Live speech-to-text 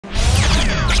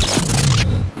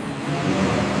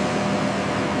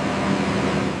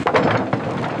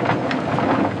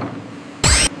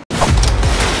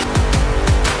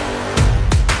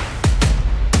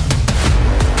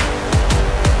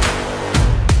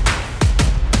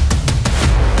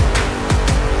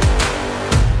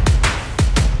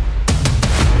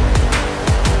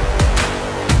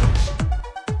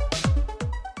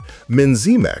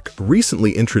Minzimek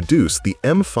recently introduced the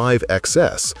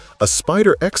M5XS, a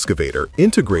spider excavator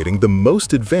integrating the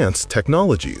most advanced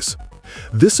technologies.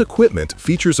 This equipment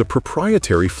features a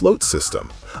proprietary float system,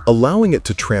 allowing it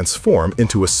to transform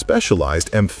into a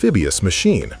specialized amphibious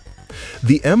machine.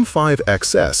 The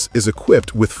M5XS is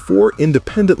equipped with 4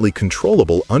 independently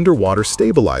controllable underwater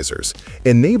stabilizers,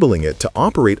 enabling it to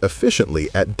operate efficiently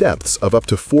at depths of up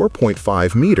to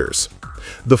 4.5 meters.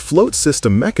 The float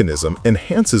system mechanism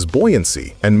enhances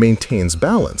buoyancy and maintains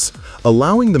balance,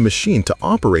 allowing the machine to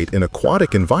operate in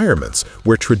aquatic environments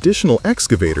where traditional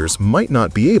excavators might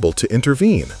not be able to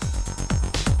intervene.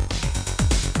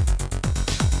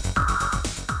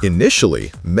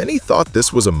 Initially, many thought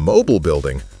this was a mobile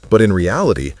building, but in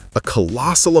reality, a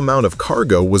colossal amount of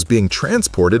cargo was being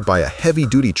transported by a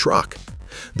heavy-duty truck.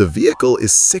 The vehicle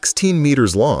is 16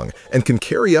 meters long and can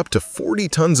carry up to 40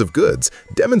 tons of goods,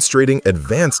 demonstrating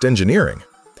advanced engineering.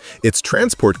 Its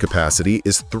transport capacity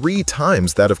is 3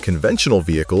 times that of conventional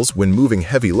vehicles when moving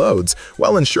heavy loads,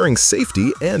 while ensuring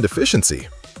safety and efficiency.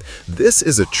 This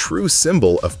is a true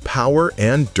symbol of power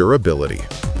and durability.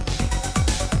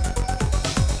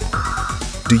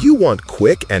 Do you want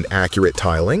quick and accurate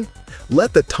tiling?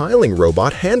 Let the tiling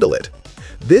robot handle it.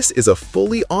 This is a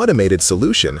fully automated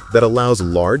solution that allows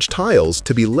large tiles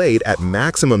to be laid at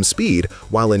maximum speed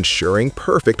while ensuring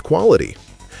perfect quality.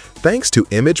 Thanks to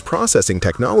image processing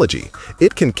technology,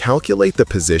 it can calculate the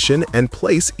position and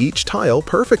place each tile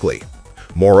perfectly.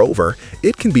 Moreover,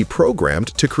 it can be programmed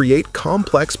to create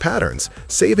complex patterns,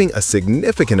 saving a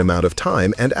significant amount of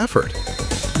time and effort.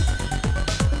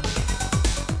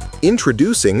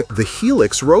 Introducing the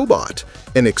Helix robot,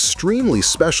 an extremely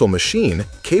special machine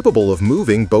capable of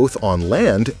moving both on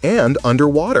land and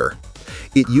underwater.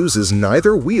 It uses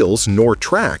neither wheels nor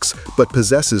tracks, but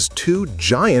possesses 2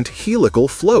 giant helical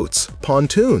floats,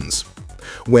 pontoons.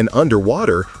 When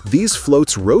underwater, these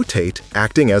floats rotate,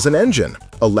 acting as an engine,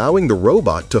 allowing the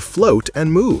robot to float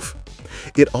and move.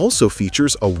 It also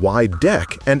features a wide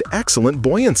deck and excellent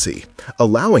buoyancy,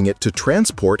 allowing it to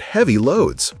transport heavy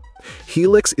loads.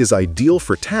 Helix is ideal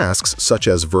for tasks such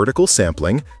as vertical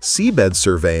sampling, seabed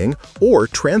surveying, or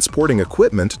transporting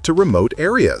equipment to remote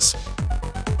areas.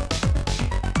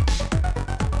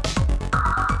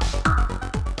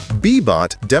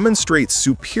 B-Bot demonstrates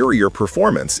superior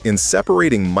performance in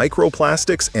separating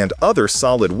microplastics and other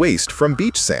solid waste from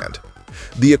beach sand.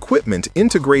 The equipment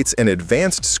integrates an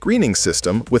advanced screening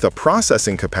system with a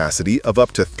processing capacity of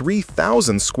up to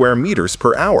 3,000 square meters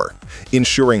per hour,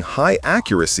 ensuring high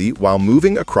accuracy while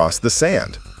moving across the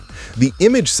sand. The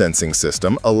image sensing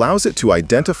system allows it to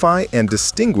identify and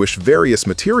distinguish various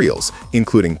materials,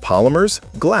 including polymers,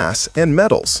 glass, and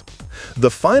metals.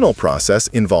 The final process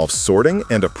involves sorting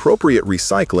and appropriate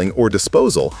recycling or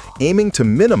disposal, aiming to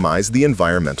minimize the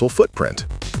environmental footprint.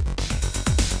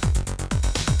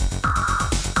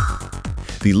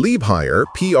 The Liebherr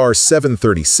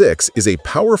PR736 is a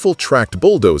powerful tracked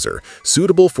bulldozer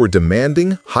suitable for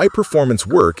demanding, high-performance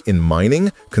work in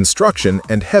mining, construction,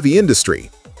 and heavy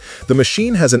industry. The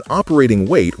machine has an operating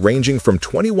weight ranging from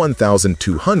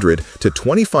 21,200 to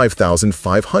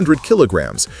 25,500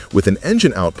 kilograms, with an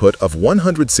engine output of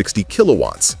 160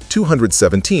 kilowatts,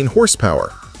 217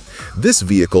 horsepower. This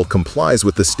vehicle complies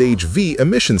with the Stage V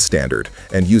emission standard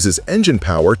and uses engine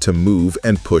power to move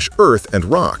and push earth and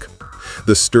rock.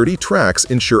 The sturdy tracks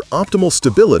ensure optimal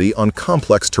stability on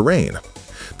complex terrain.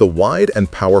 The wide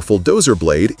and powerful dozer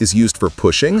blade is used for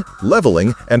pushing,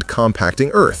 leveling, and compacting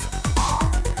earth.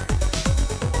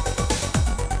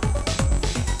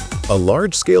 A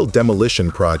large-scale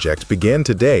demolition project began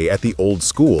today at the old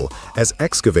school as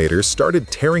excavators started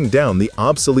tearing down the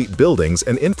obsolete buildings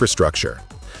and infrastructure.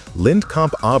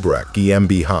 Lindkamp Abrek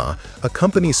GmbH, a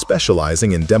company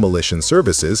specializing in demolition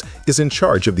services, is in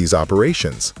charge of these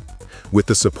operations. With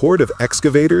the support of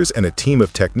excavators and a team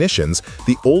of technicians,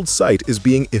 the old site is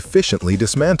being efficiently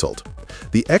dismantled.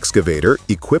 The excavator,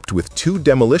 equipped with 2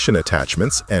 demolition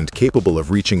attachments and capable of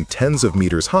reaching tens of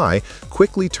meters high,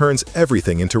 quickly turns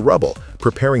everything into rubble,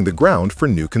 preparing the ground for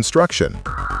new construction.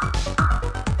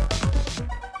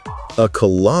 A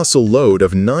colossal load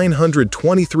of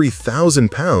 923,000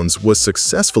 pounds was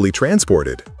successfully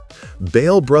transported.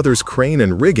 Bale Brothers Crane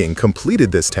and Rigging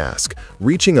completed this task,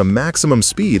 reaching a maximum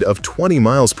speed of 20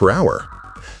 miles per hour.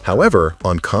 However,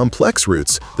 on complex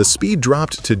routes, the speed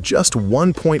dropped to just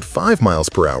 1.5 miles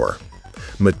per hour.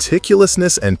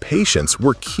 Meticulousness and patience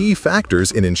were key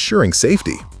factors in ensuring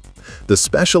safety. The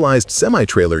specialized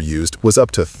semi-trailer used was up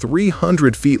to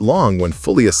 300 feet long when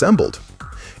fully assembled.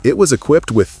 It was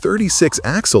equipped with 36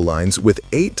 axle lines with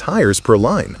 8 tires per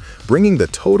line, bringing the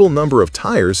total number of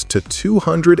tires to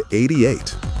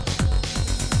 288.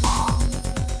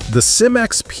 The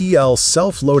Simex PL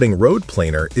self-loading road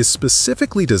planer is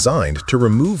specifically designed to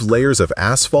remove layers of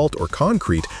asphalt or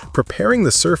concrete, preparing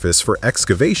the surface for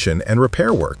excavation and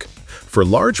repair work. For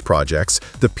large projects,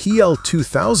 the PL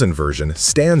 2000 version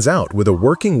stands out with a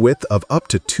working width of up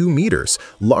to 2 meters,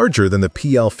 larger than the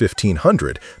PL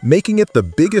 1500, making it the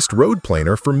biggest road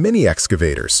planer for mini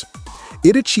excavators.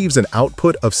 It achieves an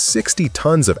output of 60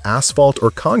 tons of asphalt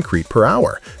or concrete per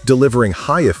hour, delivering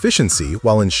high efficiency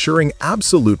while ensuring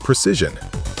absolute precision.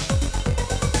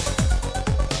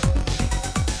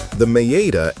 The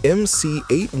Mayeda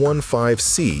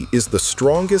MC815C is the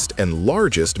strongest and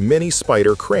largest mini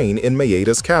spider crane in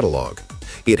Mayeda's catalog.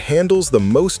 It handles the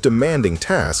most demanding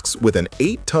tasks with an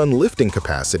 8-ton lifting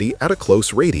capacity at a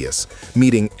close radius,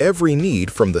 meeting every need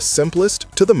from the simplest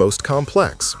to the most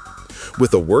complex.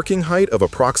 With a working height of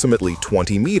approximately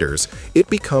 20 meters, it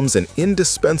becomes an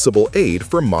indispensable aid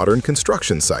for modern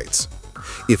construction sites.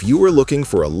 If you are looking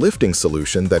for a lifting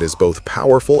solution that is both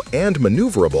powerful and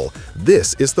maneuverable,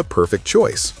 this is the perfect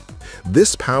choice.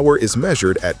 This power is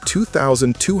measured at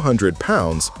 2,200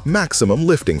 pounds maximum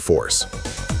lifting force.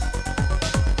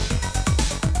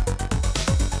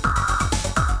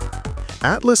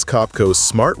 Atlas Copco's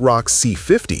Smart Rock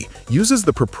C50 uses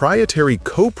the proprietary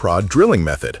co-prod drilling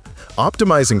method,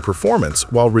 optimizing performance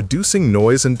while reducing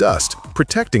noise and dust,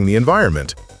 protecting the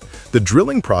environment. The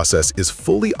drilling process is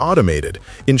fully automated,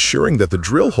 ensuring that the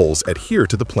drill holes adhere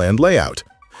to the planned layout.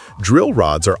 Drill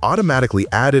rods are automatically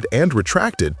added and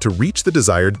retracted to reach the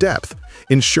desired depth,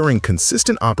 ensuring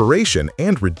consistent operation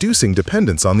and reducing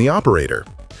dependence on the operator.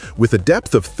 With a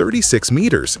depth of 36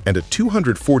 meters and a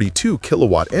 242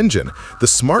 kilowatt engine, the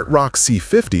Smart Rock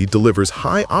C50 delivers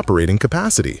high operating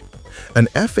capacity. An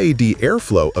FAD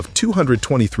airflow of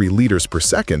 223 liters per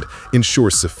second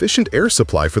ensures sufficient air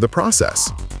supply for the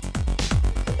process.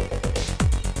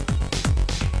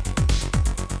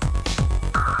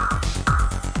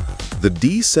 The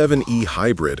D7E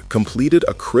Hybrid completed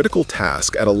a critical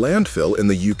task at a landfill in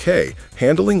the UK,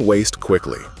 handling waste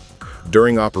quickly.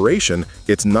 During operation,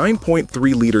 its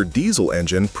 9.3-liter diesel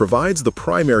engine provides the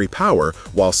primary power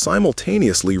while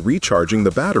simultaneously recharging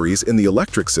the batteries in the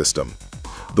electric system.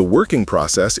 The working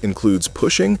process includes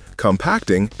pushing,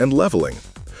 compacting, and leveling.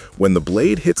 When the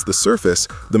blade hits the surface,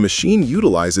 the machine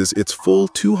utilizes its full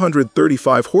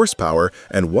 235 horsepower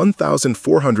and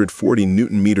 1,440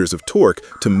 newton-meters of torque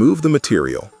to move the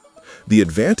material. The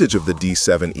advantage of the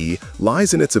D7E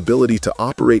lies in its ability to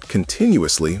operate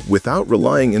continuously without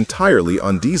relying entirely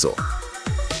on diesel.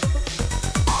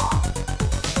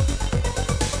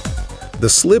 The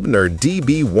Slibner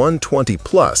DB120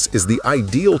 Plus is the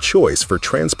ideal choice for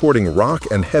transporting rock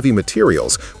and heavy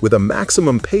materials with a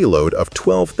maximum payload of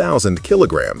 12,000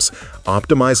 kilograms,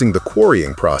 optimizing the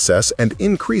quarrying process and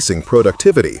increasing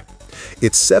productivity.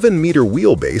 Its 7-meter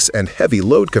wheelbase and heavy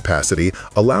load capacity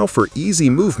allow for easy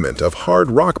movement of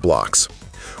hard rock blocks.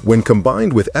 When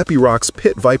combined with Epirock's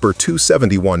Pit Viper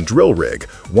 271 drill rig,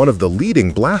 one of the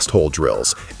leading blast hole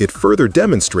drills, it further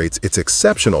demonstrates its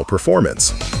exceptional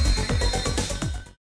performance.